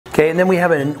Okay, and then we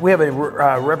have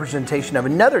a representation of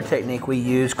another technique we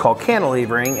use called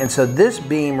cantilevering. And so this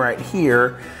beam right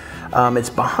here,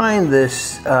 it's behind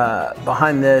this pipe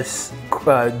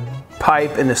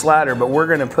and this ladder, but we're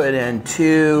going to put in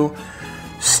 2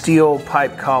 steel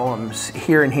pipe columns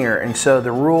here and here. And so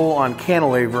the rule on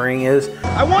cantilevering is,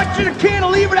 I want you to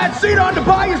cantilever that seat onto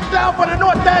by yourself on the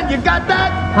north end. You got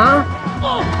that? Huh?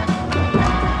 Oh.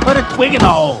 Put a twig in the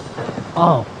hole.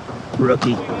 Oh,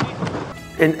 rookie.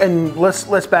 And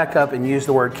let's back up and use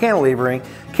the word cantilevering.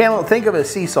 Think of a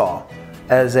seesaw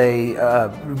as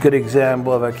a good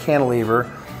example of a cantilever.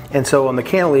 And so on the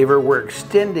cantilever, we're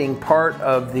extending part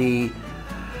of the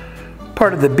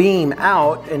beam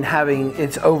out and having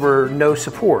it's over no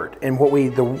support. And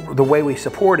the way we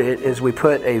support it is we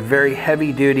put a very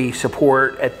heavy duty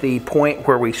support at the point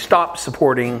where we stop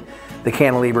supporting the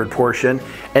cantilevered portion,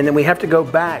 and then we have to go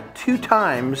back 2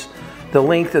 times the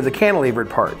length of the cantilevered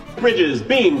part. Bridges,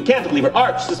 beam, cantilever,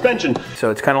 arch, suspension. So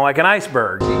it's kind of like an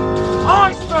iceberg.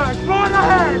 Iceberg, go on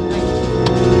ahead.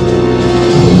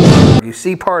 You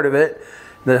see part of it.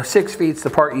 The 6 feet's the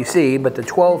part you see, but the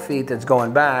 12 feet that's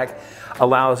going back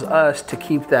allows us to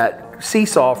keep that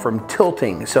seesaw from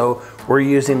tilting. So we're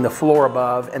using the floor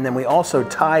above, and then we also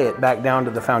tie it back down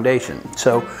to the foundation.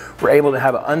 So we're able to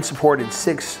have an unsupported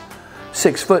 6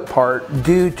 foot part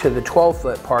due to the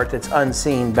 12-foot part that's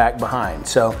unseen back behind.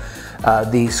 So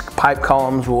these pipe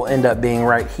columns will end up being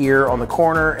right here on the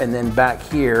corner, and then back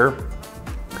here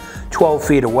 12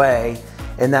 feet away.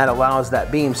 And that allows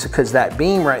that beam, because that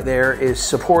beam right there is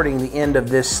supporting the end of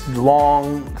this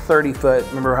long 30-foot,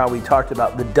 remember how we talked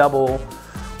about the double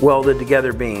welded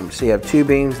together beam. So you have 2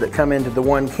 beams that come into the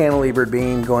one cantilevered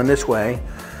beam going this way.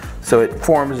 So it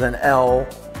forms an L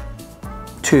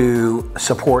to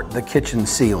support the kitchen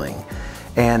ceiling.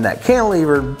 And that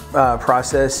cantilever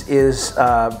process is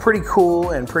pretty cool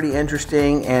and pretty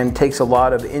interesting and takes a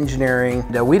lot of engineering.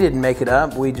 We didn't make it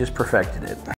up, we just perfected it.